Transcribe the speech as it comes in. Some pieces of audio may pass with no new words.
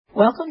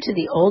Welcome to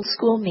the old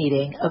school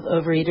meeting of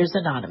Overeaters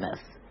Anonymous,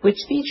 which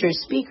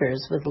features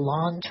speakers with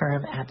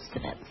long-term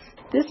abstinence.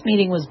 This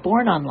meeting was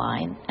born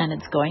online, and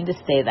it's going to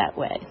stay that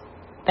way.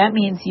 That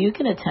means you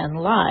can attend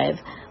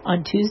live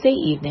on Tuesday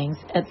evenings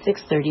at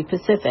 6:30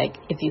 Pacific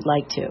if you'd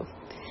like to.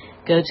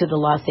 Go to the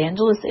Los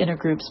Angeles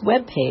Intergroup's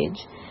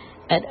webpage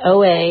at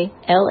oalaig.org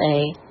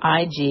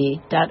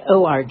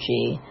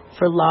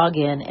for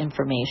login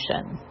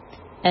information.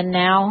 And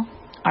now,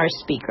 our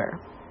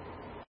speaker.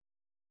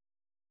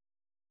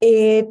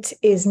 It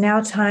is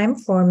now time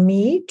for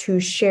me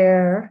to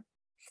share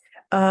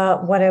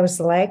what I was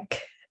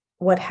like,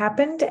 what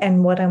happened,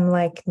 and what I'm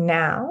like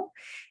now.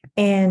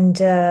 And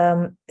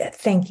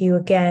thank you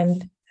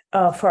again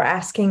for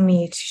asking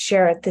me to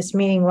share at this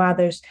meeting. Wow,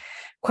 there's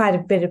quite a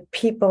bit of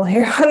people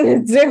here on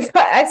the Zoom.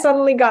 I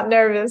suddenly got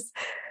nervous.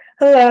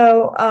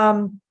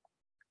 Hello,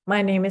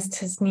 my name is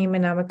Tasneem,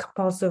 and I'm a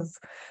compulsive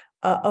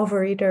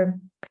overeater,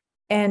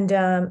 and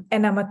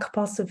I'm a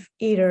compulsive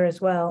eater as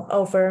well.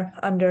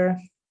 Under.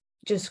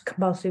 Just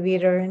compulsive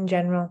eater in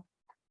general.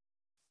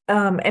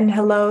 And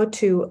hello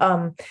to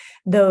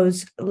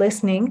those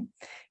listening.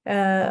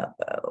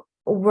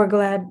 We're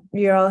glad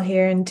you're all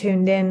here and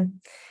tuned in.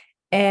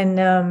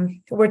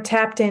 And we're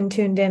tapped in,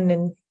 tuned in,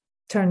 and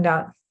turned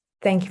on.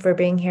 Thank you for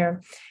being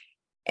here.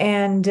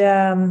 And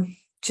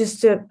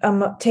just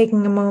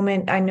taking a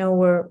moment, I know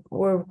we're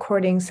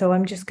recording, so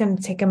I'm just going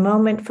to take a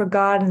moment for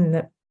God and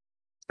the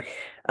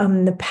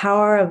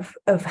power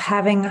of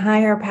having a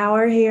higher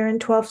power here in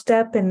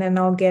 12-step, and then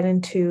I'll get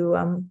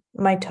into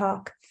my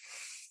talk.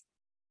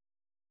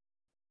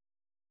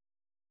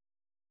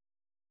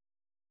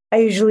 I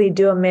usually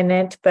do a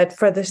minute, but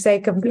for the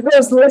sake of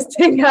those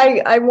listening,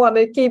 I want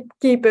to keep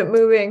it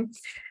moving.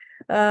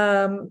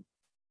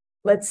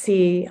 Let's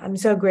see. I'm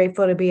so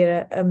grateful to be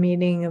at a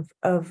meeting of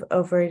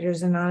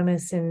Overeaters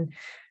Anonymous, and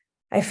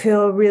I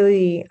feel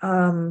really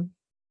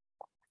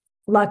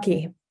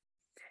lucky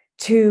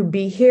to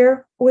be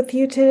here with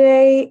you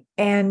today.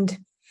 And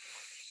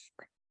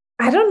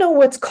I don't know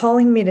what's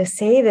calling me to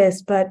say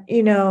this, but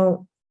in AA,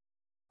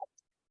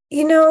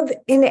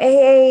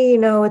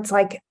 it's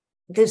like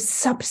this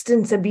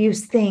substance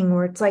abuse thing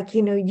where it's like,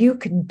 you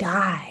could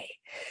die.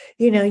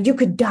 You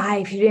could die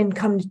if you didn't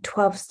come to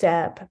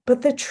 12-step.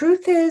 But the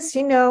truth is,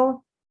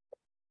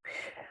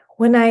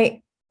 when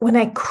I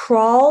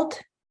crawled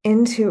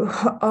into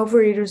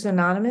Overeaters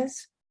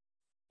Anonymous,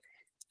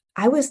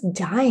 I was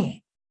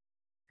dying.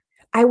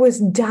 I was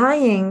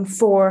dying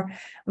for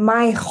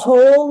my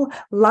whole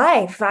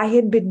life. I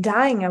had been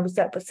dying. I was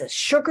a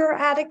sugar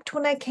addict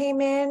when I came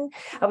in.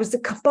 I was a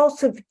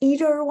compulsive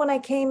eater when I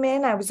came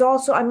in. I'm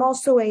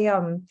also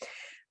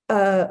in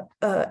a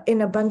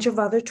bunch of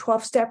other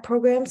 12-step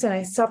programs, and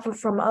I suffer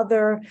from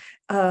other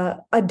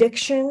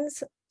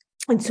addictions.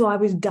 And so I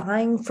was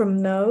dying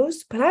from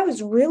those. But I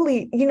was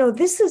really,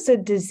 this is a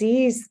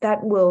disease that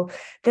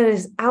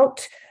is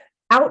out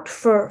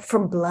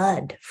for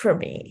blood for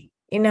me.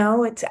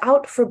 It's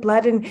out for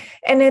blood. And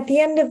at the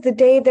end of the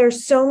day,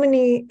 there's so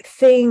many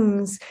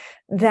things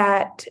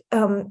that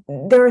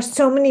there are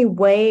so many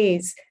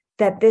ways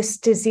that this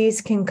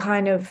disease can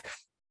kind of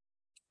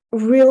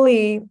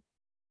really,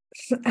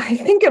 I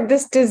think of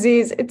this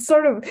disease, it's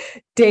sort of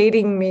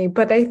dating me,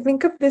 but I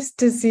think of this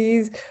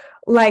disease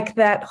like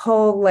that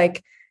whole,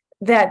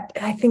 that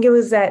I think it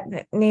was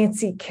that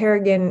Nancy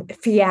Kerrigan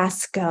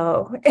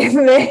fiasco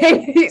in the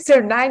 80s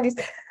or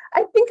 90s.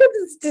 I think of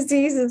this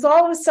disease as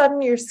all of a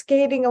sudden you're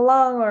skating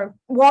along or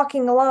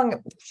walking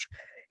along,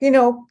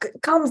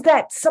 comes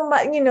that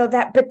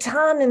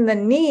baton in the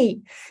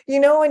knee,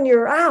 and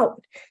you're out,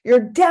 you're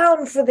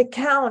down for the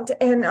count.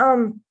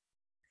 And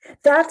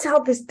that's how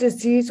this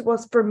disease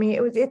was for me.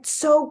 It's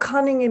so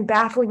cunning and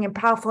baffling and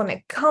powerful, and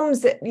it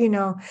comes at,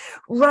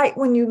 right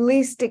when you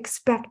least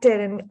expect it.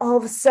 And all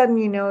of a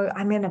sudden,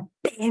 I'm in a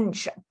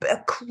binge, a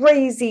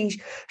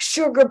crazy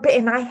sugar binge,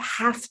 and I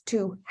have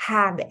to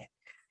have it.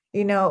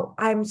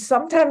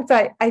 Sometimes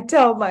I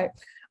tell my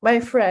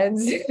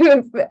friends,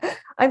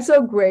 I'm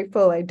so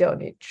grateful I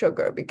don't eat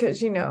sugar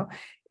because,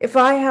 if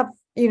I have,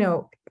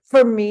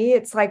 for me,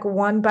 it's like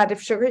one bite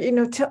of sugar,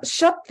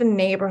 shut the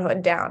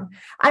neighborhood down.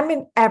 I'm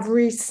in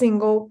every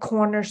single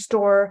corner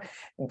store,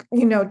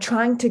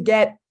 trying to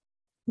get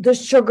the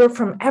sugar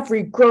from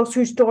every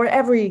grocery store,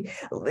 every,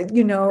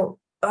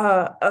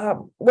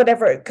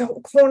 whatever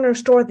corner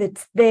store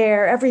that's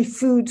there, every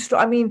food store.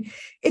 I mean,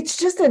 it's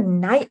just a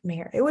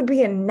nightmare. It would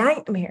be a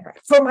nightmare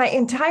for my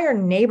entire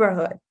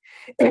neighborhood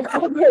if I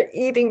were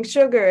eating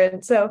sugar.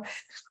 And so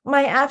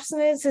my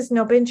abstinence is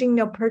no binging,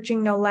 no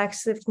purging, no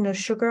laxatives, no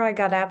sugar. I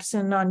got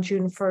abstinent on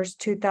June 1st,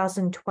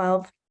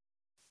 2012.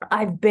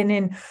 I've been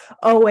in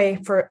OA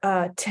for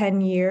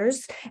 10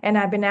 years, and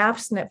I've been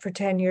abstinent for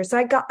 10 years.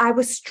 I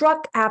was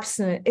struck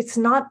abstinent. It's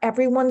not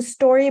everyone's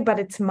story, but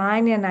it's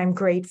mine, and I'm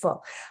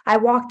grateful. I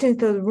walked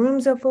into the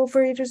rooms of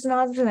Overeaters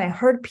Anonymous, and I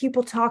heard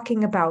people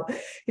talking about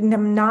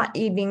them not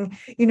eating,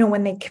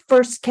 when they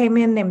first came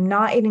in, them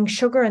not eating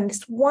sugar. And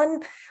this one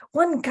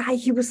guy,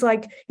 he was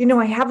like, when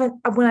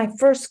I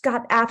first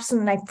got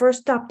abstinent, I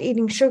first stopped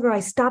eating sugar, I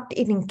stopped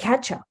eating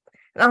ketchup.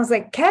 And I was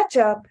like,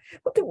 ketchup?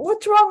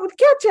 What's wrong with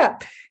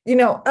ketchup?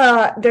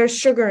 There's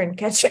sugar in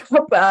ketchup.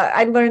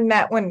 I learned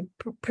that one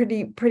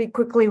pretty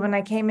quickly when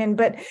I came in.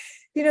 But,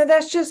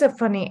 that's just a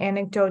funny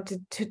anecdote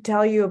to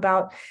tell you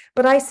about.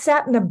 But I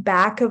sat in the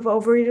back of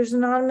Overeaters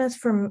Anonymous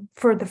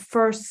for the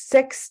first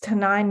 6 to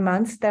 9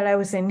 months that I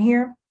was in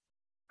here.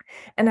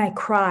 And I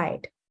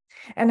cried.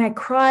 And I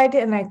cried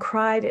and I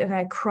cried and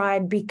I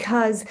cried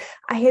because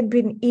I had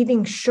been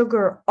eating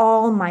sugar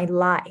all my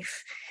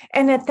life.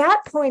 And at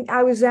that point,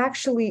 I was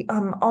actually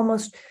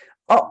almost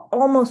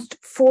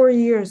 4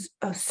 years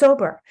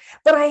sober,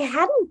 but I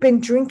hadn't been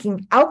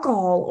drinking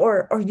alcohol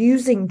or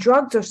using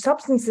drugs or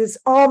substances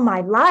all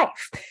my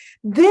life.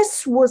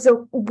 This was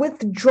a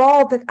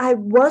withdrawal that I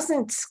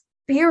wasn't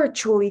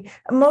spiritually,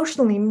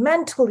 emotionally,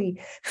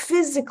 mentally,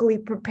 physically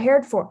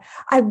prepared for.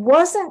 I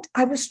was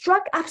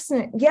struck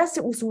abstinent. Yes,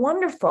 it was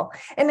wonderful.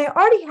 And I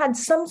already had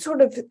some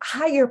sort of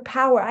higher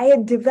power. I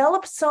had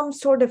developed some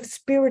sort of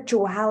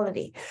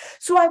spirituality.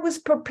 So I was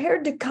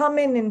prepared to come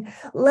in and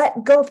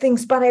let go of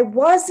things, but I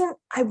wasn't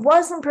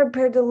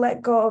prepared to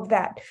let go of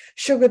that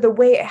sugar the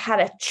way it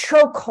had a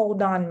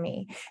chokehold on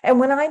me. And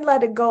when I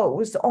let it go, it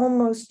was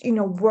almost,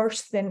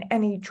 worse than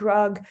any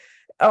drug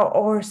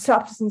or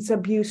substance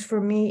abuse for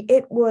me.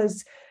 It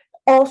was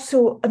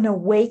also an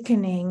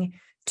awakening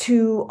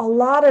to a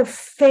lot of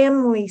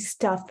family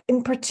stuff,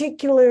 in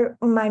particular,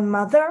 my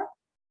mother,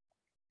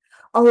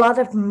 a lot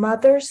of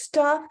mother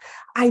stuff.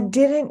 I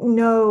didn't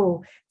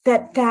know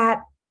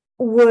that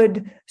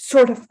would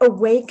sort of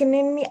awaken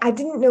in me. I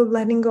didn't know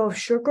letting go of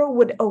sugar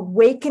would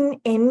awaken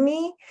in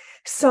me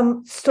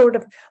some sort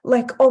of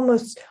like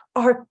almost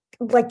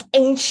like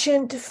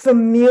ancient,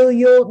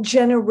 familial,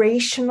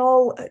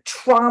 generational,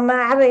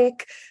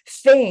 traumatic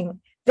thing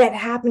that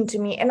happened to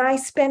me. And I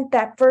spent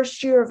that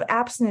first year of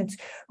abstinence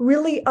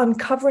really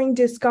uncovering,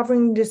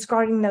 discovering,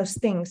 discarding those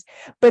things.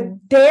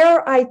 But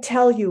dare I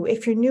tell you,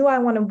 if you're new, I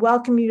want to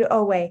welcome you to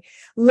OA.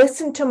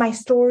 Listen to my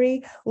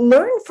story,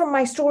 learn from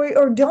my story,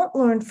 or don't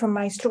learn from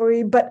my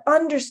story, but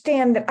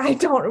understand that I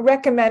don't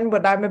recommend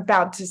what I'm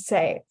about to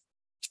say.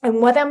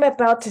 And what I'm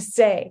about to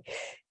say,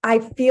 I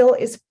feel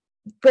is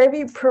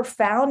very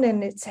profound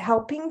and it's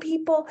helping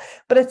people,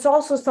 but it's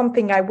also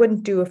something I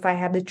wouldn't do if I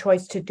had the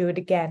choice to do it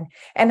again.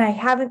 And I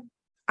haven't.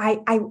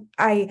 I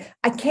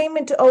came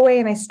into OA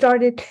and I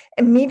started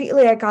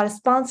immediately. I got a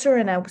sponsor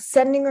and I was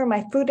sending her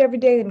my food every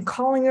day and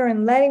calling her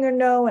and letting her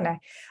know. And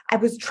I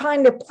was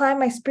trying to plan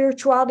my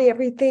spirituality,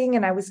 everything.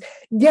 And I was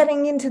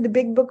getting into the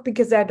big book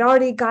because I'd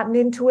already gotten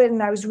into it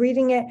and I was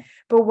reading it.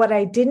 But what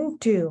I didn't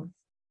do,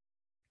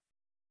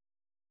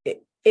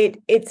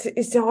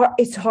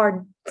 it's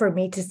hard for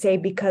me to say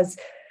because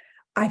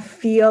I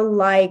feel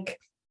like,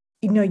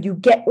 you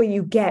get what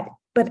you get.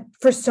 But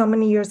for so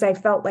many years, I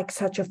felt like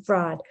such a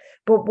fraud.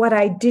 But what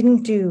I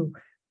didn't do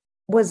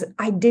was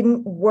I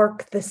didn't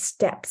work the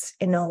steps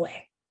in OA.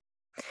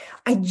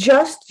 I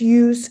just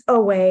used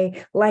OA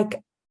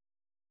like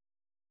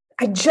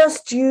I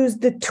just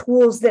used the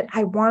tools that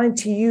I wanted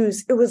to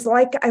use. It was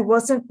like I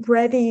wasn't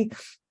ready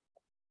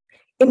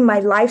in my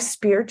life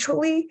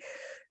spiritually.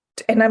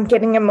 And I'm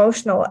getting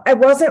emotional. I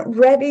wasn't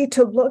ready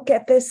to look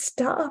at this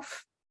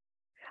stuff.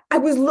 I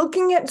was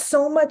looking at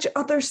so much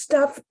other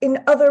stuff in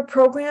other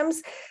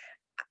programs.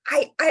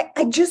 I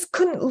just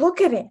couldn't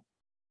look at it.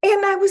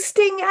 And I was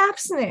staying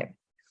abstinent.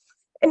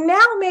 And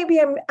now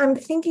maybe I'm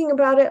thinking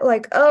about it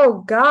like,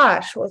 oh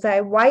gosh, was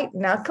I white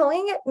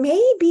knuckling it?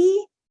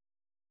 Maybe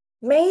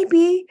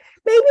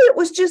it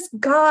was just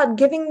God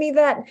giving me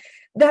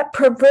that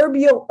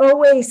proverbial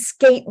OA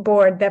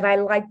skateboard that I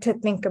like to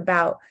think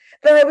about.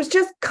 That I was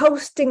just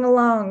coasting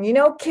along,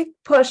 kick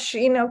push.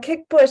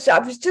 I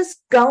was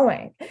just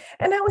going.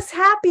 And I was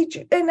happy.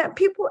 And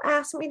people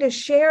asked me to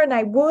share, and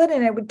I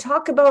would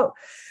talk about,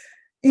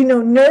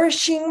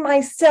 nourishing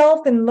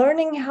myself and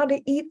learning how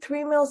to eat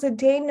 3 meals a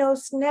day, no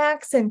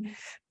snacks. And,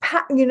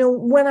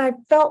 when I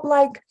felt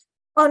like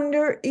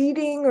under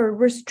eating or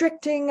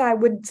restricting, I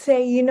would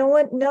say, you know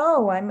what?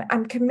 No,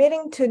 I'm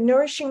committing to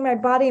nourishing my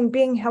body and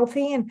being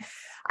healthy. And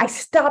I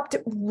stopped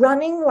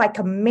running like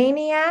a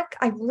maniac.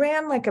 I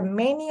ran like a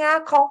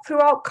maniac all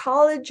throughout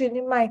college and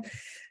in my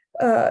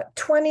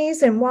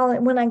 20s. And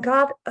when I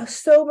got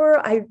sober,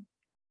 I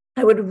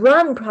would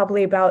run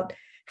probably about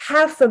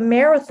half a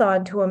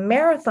marathon to a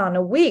marathon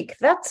a week.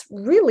 That's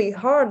really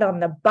hard on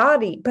the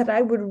body, but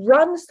I would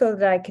run so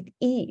that I could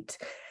eat.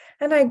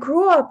 And I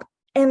grew up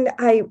and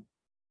I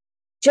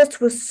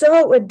just was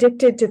so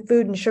addicted to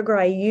food and sugar.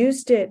 I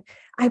used it.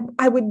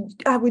 I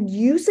would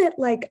use it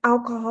like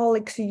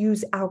alcoholics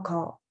use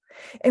alcohol.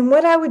 And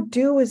what I would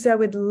do is I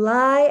would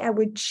lie, I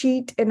would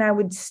cheat, and I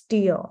would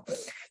steal.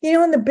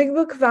 In the Big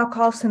Book of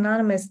Alcoholics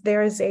Anonymous,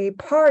 there is a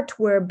part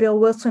where Bill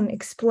Wilson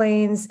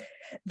explains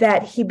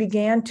that he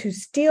began to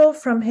steal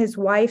from his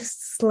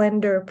wife's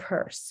slender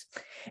purse.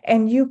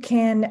 And you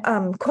can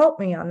quote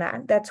me on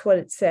that. That's what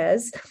it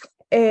says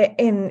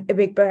in a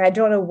big book. I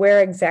don't know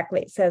where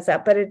exactly it says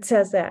that, but it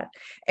says that.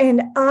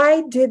 And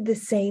I did the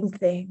same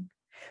thing,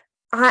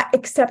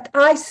 except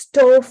I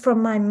stole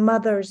from my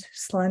mother's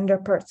slender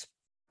purse.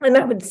 And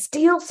I would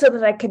steal so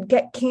that I could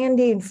get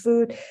candy and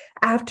food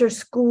after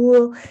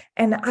school.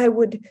 And I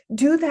would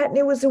do that. And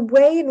it was a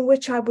way in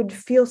which I would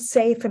feel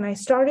safe. And I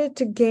started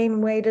to gain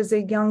weight as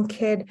a young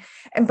kid.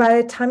 And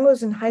by the time I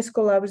was in high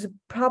school, I was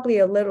probably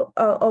a little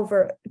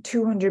over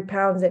 200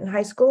 pounds in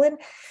high school. And,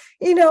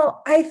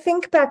 I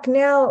think back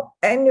now,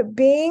 and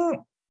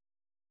being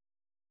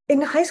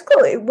in high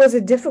school, it was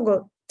a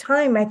difficult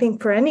time, I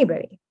think, for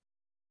anybody.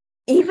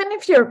 Even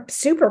if you're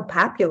super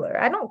popular,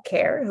 I don't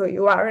care who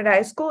you are in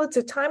high school. It's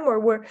a time where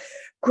we're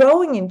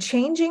growing and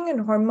changing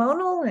and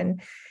hormonal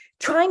and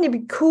trying to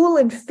be cool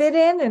and fit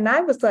in. And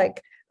I was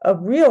like a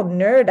real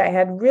nerd. I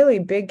had really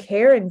big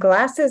hair and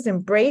glasses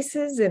and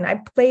braces, and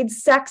I played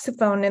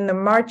saxophone in the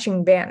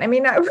marching band. I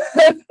mean, I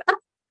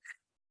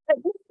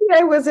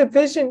was a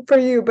vision for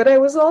you, but I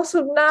was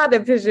also not a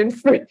vision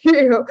for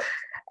you.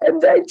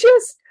 And I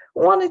just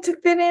wanted to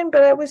fit in,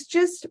 but I want,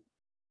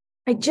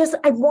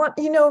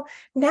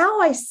 now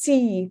I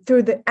see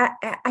through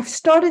I've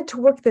started to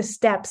work the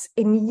steps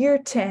in year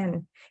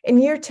 10.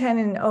 In year 10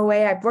 in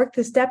OA, I've worked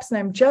the steps and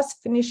I'm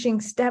just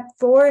finishing step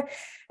 4.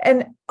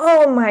 And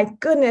oh my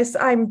goodness,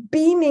 I'm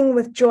beaming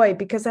with joy,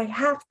 because I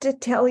have to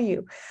tell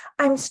you,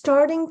 I'm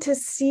starting to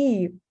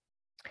see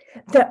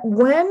that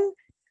when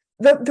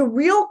the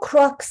real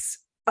crux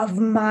of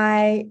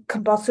my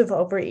compulsive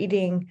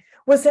overeating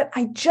was that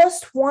I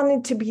just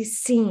wanted to be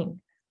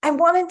seen. I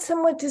wanted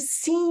someone to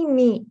see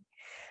me.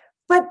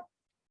 But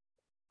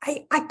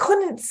I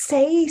couldn't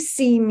say,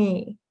 see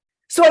me.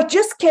 So I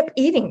just kept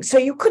eating. So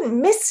you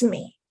couldn't miss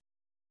me.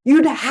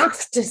 You'd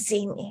have to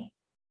see me.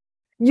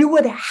 You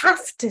would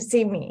have to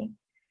see me.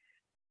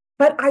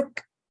 But I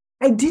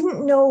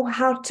didn't know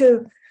how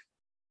to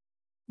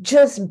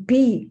just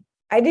be.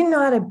 I didn't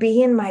know how to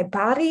be in my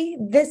body.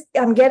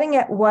 I'm getting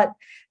at what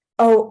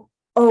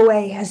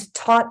OA has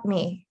taught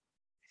me.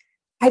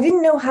 I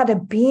didn't know how to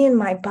be in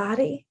my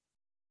body.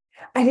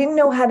 I didn't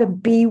know how to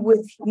be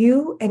with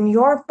you and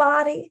your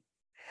body.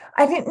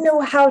 I didn't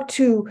know how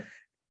to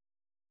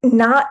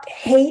not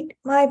hate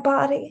my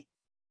body.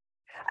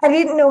 I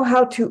didn't know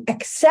how to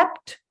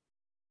accept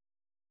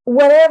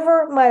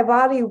whatever my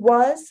body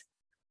was,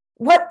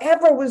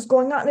 whatever was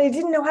going on. I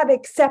didn't know how to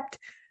accept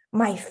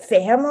my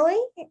family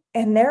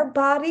and their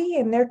body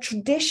and their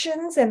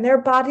traditions and their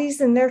bodies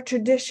and their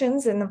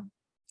traditions and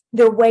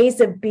their ways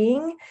of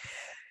being.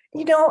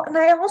 And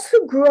I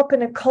also grew up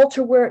in a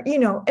culture where,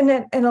 in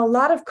a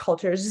lot of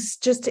cultures, this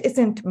just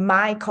isn't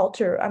my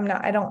culture.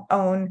 I don't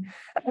own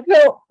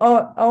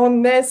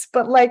this,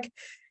 but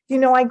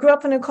I grew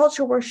up in a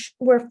culture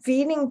where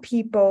feeding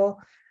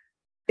people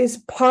is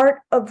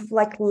part of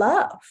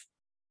love.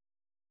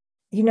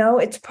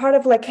 It's part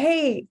of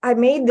hey, I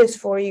made this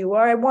for you,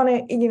 or will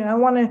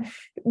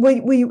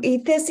you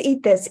eat this,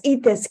 eat this,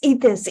 eat this, eat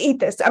this, eat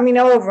this? I mean,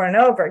 over and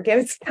over again.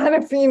 It's kind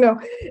of,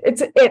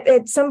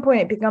 at some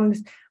point it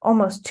becomes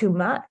almost too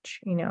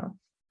much,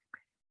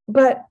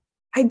 but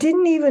I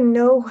didn't even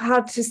know how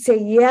to say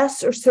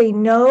yes or say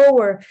no,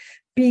 or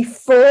be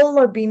full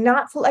or be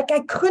not full.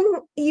 I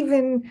couldn't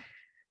even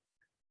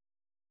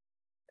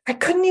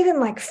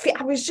feel.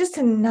 I was just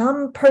a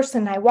numb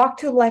person. I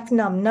walked through life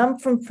numb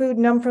from food,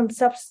 numb from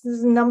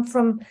substances, numb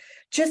from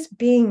just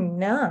being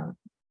numb.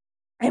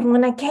 And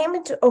when I came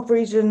into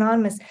Overeaters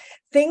Anonymous,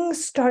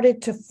 things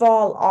started to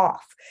fall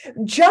off.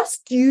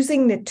 Just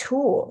using the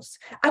tools.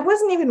 I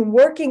wasn't even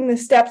working the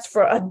steps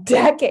for a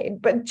decade,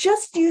 but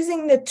just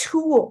using the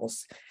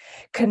tools,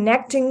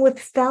 connecting with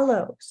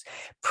fellows,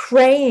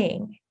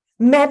 praying,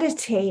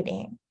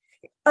 meditating,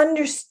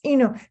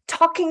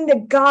 talking to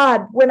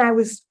God when I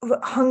was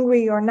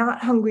hungry or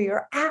not hungry,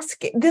 or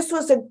asking. This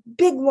was a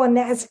big one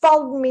that has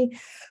followed me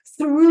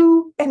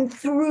through and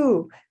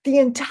through the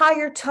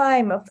entire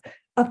time of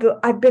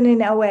I've been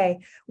in OA.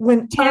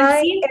 When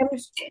Nancy,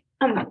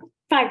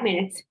 5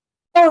 minutes.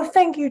 Oh,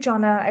 thank you,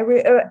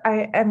 Jonna.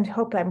 I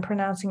hope I'm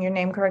pronouncing your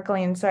name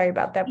correctly, and sorry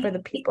about that for the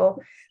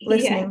people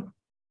listening. Yeah.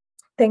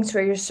 Thanks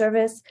for your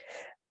service.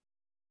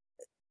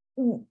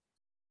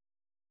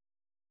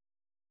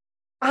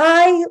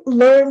 I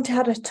learned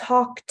how to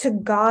talk to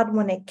God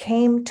when it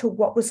came to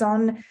what was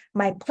on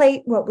my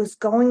plate, what was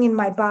going in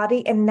my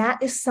body. And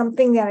that is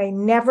something that I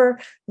never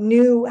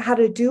knew how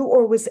to do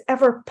or was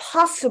ever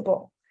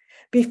possible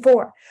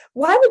before.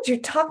 Why would you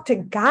talk to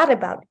God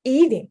about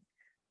eating?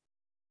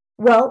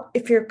 Well,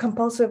 if you're a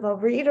compulsive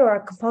overeater or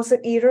a compulsive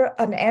eater,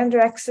 an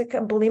anorexic,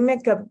 a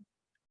bulimic,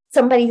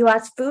 somebody who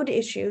has food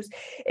issues,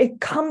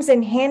 it comes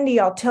in handy,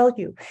 I'll tell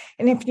you.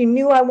 And if you're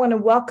new, I want to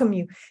welcome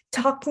you.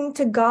 Talking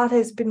to God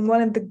has been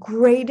one of the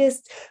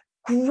greatest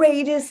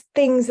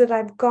things that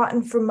I've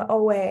gotten from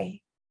OA.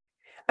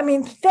 I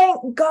mean,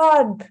 thank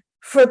God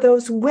for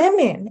those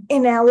women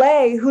in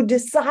LA who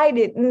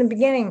decided in the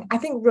beginning. I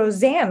think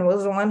Roseanne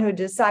was the one who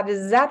decided.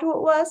 Is that who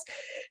it was?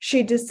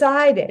 She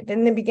decided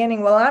in the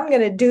beginning, well, I'm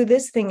going to do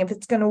this thing. If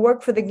it's going to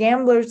work for the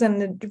gamblers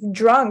and the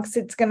drunks,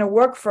 it's going to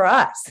work for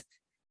us.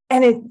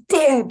 And it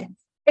did.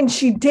 And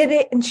she did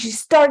it. And she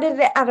started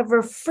it out of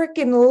her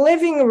freaking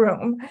living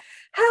room.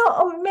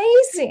 How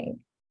amazing.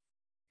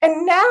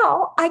 And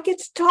now I get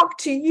to talk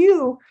to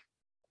you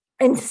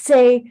and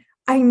say,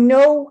 I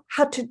know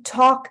how to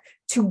talk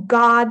to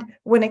God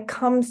when it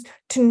comes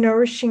to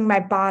nourishing my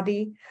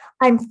body.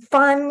 I'm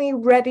finally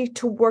ready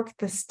to work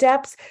the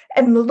steps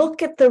and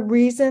look at the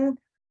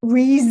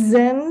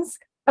reasons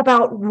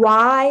about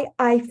why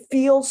I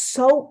feel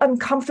so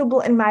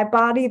uncomfortable in my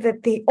body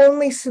that the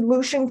only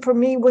solution for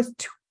me was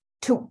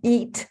to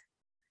eat.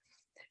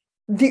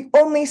 The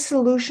only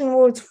solution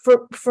was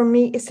for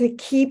me is to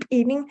keep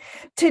eating.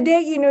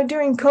 Today,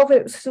 during COVID,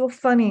 it was so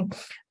funny.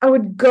 I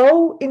would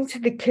go into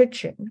the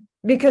kitchen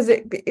because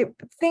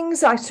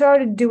I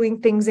started doing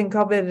things in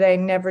COVID that I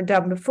never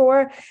done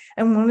before.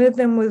 And one of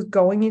them was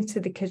going into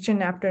the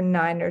kitchen after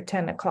 9 or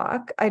 10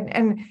 o'clock.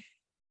 And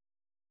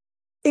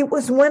it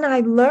was when I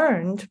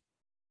learned,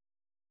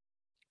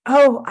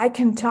 I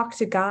can talk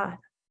to God.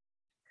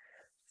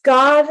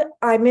 God,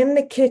 I'm in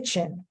the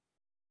kitchen.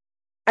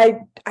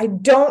 I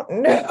don't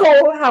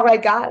know how I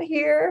got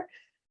here.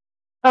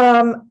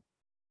 I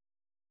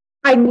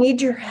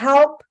need your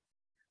help.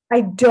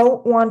 I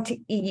don't want to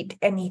eat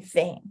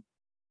anything.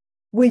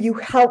 Will you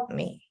help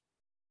me?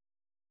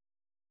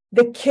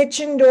 The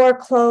kitchen door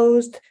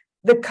closed,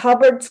 the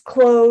cupboards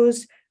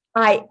closed.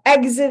 I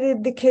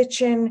exited the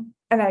kitchen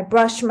and I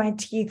brushed my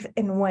teeth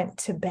and went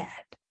to bed.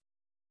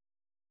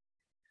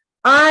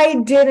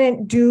 I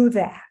didn't do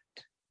that.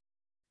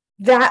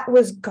 That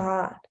was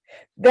God.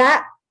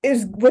 That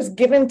was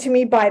given to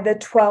me by the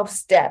 12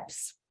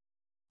 steps.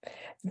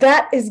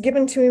 That is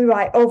given to me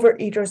by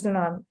Overeaters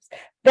Anonymous.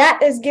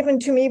 That is given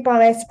to me by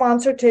my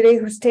sponsor today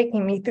who's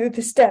taking me through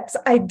the steps.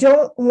 I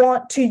don't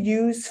want to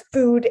use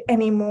food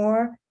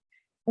anymore.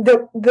 Is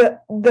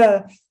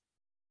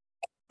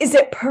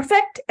it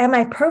perfect? Am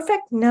I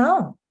perfect?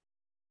 No.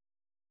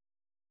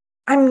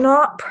 I'm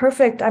not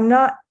perfect. I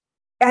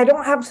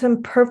don't have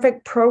some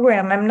perfect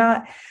program.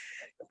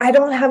 I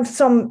don't have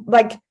some,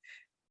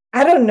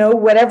 I don't know,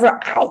 whatever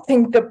I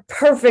think the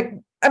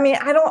perfect,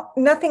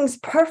 nothing's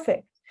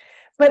perfect.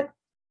 But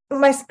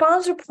my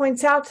sponsor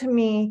points out to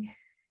me,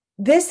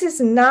 this is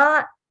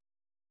not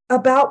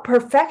about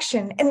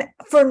perfection. And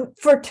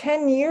for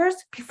 10 years,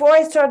 before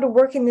I started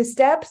working the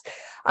steps,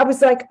 I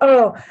was like,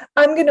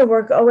 I'm going to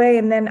work OA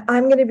and then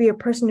I'm going to be a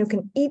person who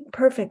can eat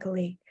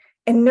perfectly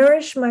and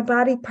nourish my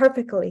body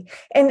perfectly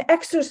and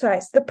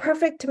exercise the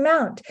perfect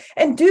amount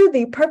and do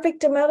the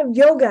perfect amount of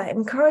yoga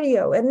and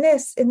cardio and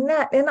this and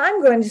that. And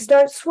I'm going to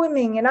start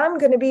swimming and I'm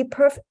going to be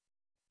perfect.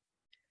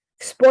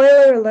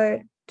 Spoiler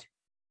alert.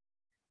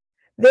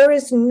 There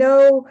is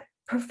no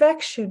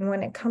perfection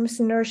when it comes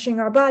to nourishing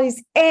our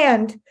bodies.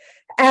 And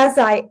as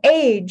I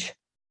age,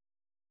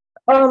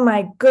 oh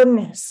my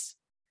goodness,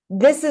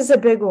 this is a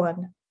big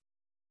one.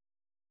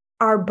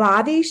 Our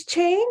bodies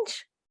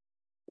change?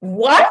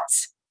 What?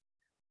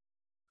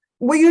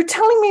 Well, you're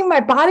telling me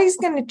my body's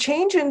going to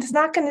change and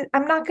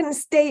I'm not going to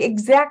stay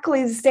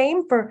exactly the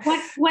same for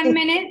 1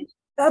 minute.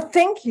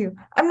 Thank you.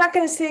 I'm not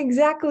going to stay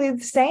exactly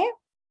the same.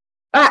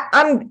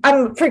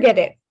 Forget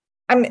it.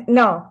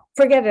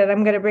 Forget it.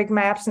 I'm going to break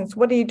my absence.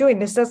 What are you doing?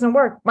 This doesn't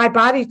work. My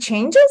body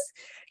changes?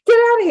 Get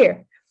out of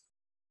here.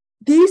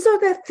 These are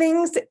the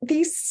things,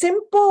 these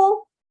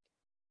simple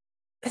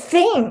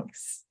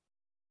things.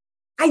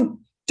 I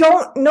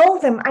don't know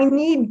them. I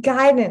need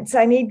guidance.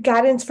 I need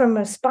guidance from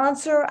a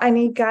sponsor. I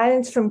need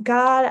guidance from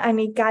God. I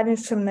need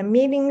guidance from the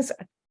meetings.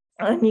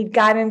 I need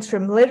guidance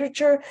from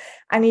literature.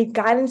 I need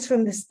guidance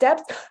from the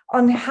steps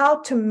on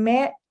how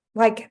to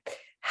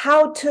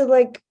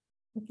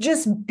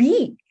just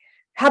be,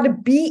 how to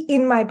be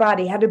in my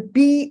body, how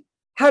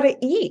to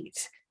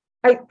eat.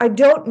 I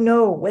don't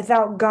know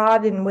without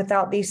God and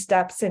without these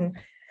steps. And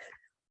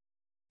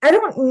I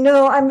don't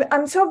know.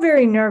 I'm so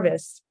very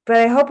nervous, but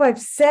I hope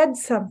I've said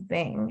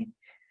something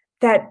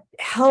that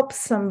helps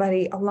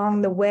somebody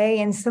along the way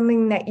and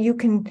something that you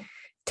can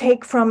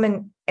take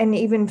from and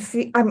even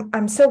feel.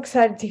 I'm so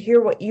excited to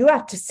hear what you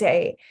have to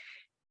say.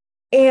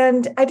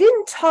 And I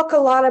didn't talk a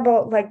lot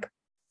about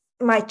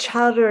my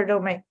childhood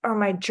or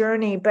my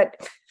journey,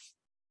 but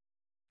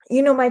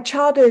my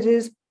childhood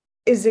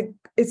is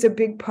a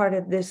big part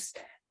of this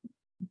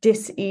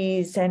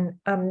dis-ease and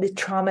the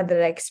trauma that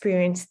I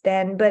experienced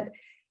then. But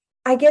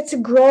I get to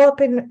grow up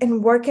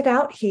and work it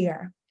out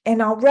here.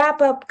 And I'll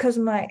wrap up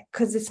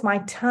because it's my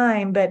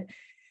time. But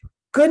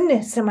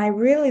goodness, am I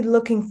really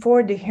looking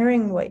forward to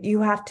hearing what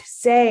you have to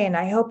say. And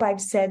I hope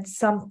I've said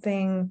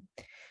something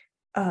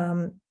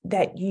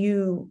that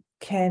you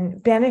can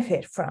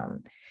benefit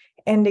from.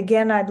 And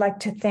again, I'd like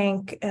to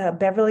thank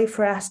Beverly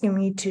for asking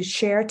me to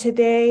share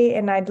today.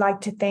 And I'd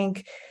like to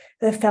thank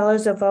the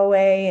Fellows of OA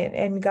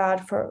and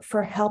God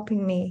for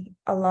helping me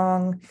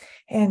along.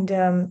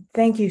 And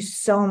thank you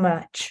so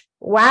much.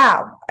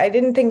 Wow. I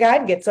didn't think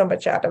I'd get so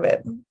much out of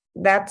it.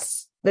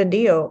 That's the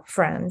deal,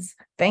 friends.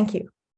 Thank you.